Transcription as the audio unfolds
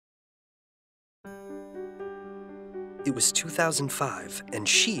It was 2005, and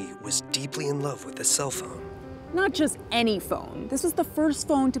she was deeply in love with a cell phone. Not just any phone. This was the first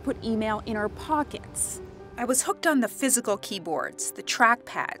phone to put email in our pockets. I was hooked on the physical keyboards, the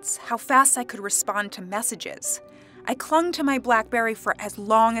trackpads, how fast I could respond to messages. I clung to my BlackBerry for as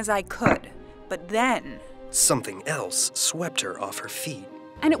long as I could. But then... something else swept her off her feet.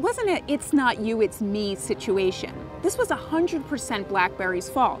 And it wasn't a "it's not you, it's me" situation. This was 100% BlackBerry's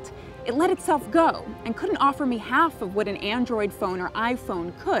fault. It let itself go and couldn't offer me half of what an Android phone or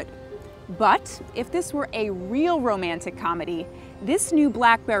iPhone could. But if this were a real romantic comedy, this new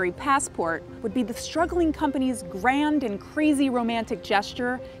BlackBerry Passport would be the struggling company's grand and crazy romantic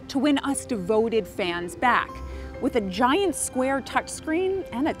gesture to win us devoted fans back. With a giant square touchscreen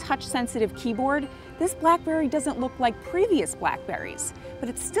and a touch-sensitive keyboard, this BlackBerry doesn't look like previous BlackBerries, but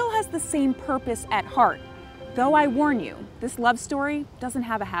it still has the same purpose at heart. Though I warn you, this love story doesn't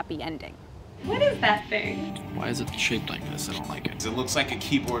have a happy ending. What is that thing? Why is it shaped like this? I don't like it. It looks like a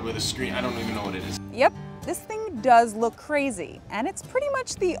keyboard with a screen. I don't even know what it is. Yep, this thing does look crazy, and it's pretty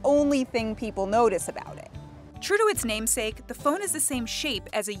much the only thing people notice about it. True to its namesake, the phone is the same shape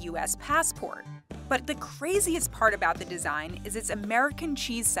as a US passport. But the craziest part about the design is its American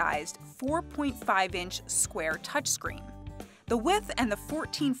cheese-sized 4.5-inch square touchscreen. The width and the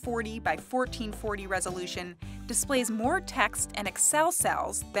 1440 by 1440 resolution displays more text and Excel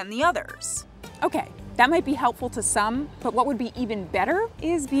cells than the others. Okay, that might be helpful to some, but what would be even better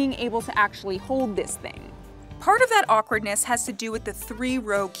is being able to actually hold this thing. Part of that awkwardness has to do with the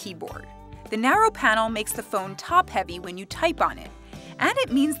 3-row keyboard. The narrow panel makes the phone top-heavy when you type on it, and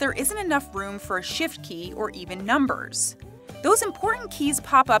it means there isn't enough room for a shift key or even numbers. Those important keys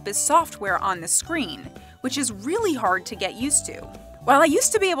pop up as software on the screen, which is really hard to get used to. While I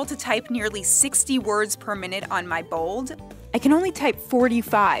used to be able to type nearly 60 words per minute on my Bold, I can only type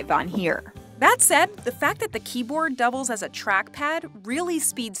 45 on here. That said, the fact that the keyboard doubles as a trackpad really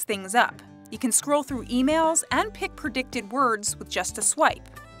speeds things up. You can scroll through emails and pick predicted words with just a swipe.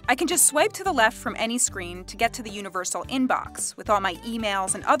 I can just swipe to the left from any screen to get to the universal inbox with all my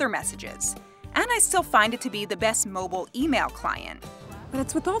emails and other messages. And I still find it to be the best mobile email client. But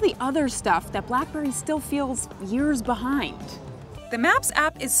it's with all the other stuff that BlackBerry still feels years behind. The Maps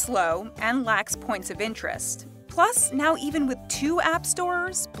app is slow and lacks points of interest. Plus, now even with 2 app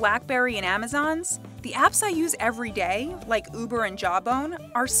stores, BlackBerry and Amazon's, the apps I use every day, like Uber and Jawbone,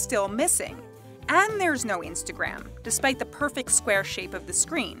 are still missing. And there's no Instagram, despite the perfect square shape of the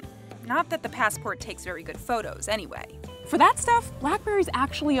screen. Not that the Passport takes very good photos anyway. For that stuff, BlackBerry's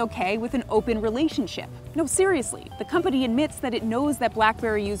actually okay with an open relationship. No, seriously, the company admits that it knows that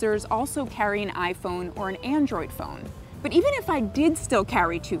BlackBerry users also carry an iPhone or an Android phone. But even if I did still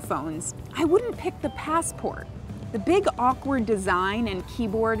carry 2 phones, I wouldn't pick the Passport. The big awkward design and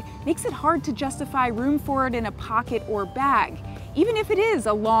keyboard makes it hard to justify room for it in a pocket or bag, even if it is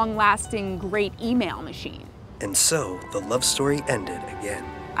a long-lasting, great email machine. And so, the love story ended again.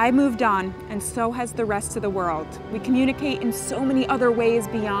 I moved on, and so has the rest of the world. We communicate in so many other ways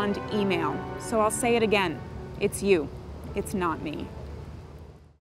beyond email. So I'll say it again. It's you. It's not me.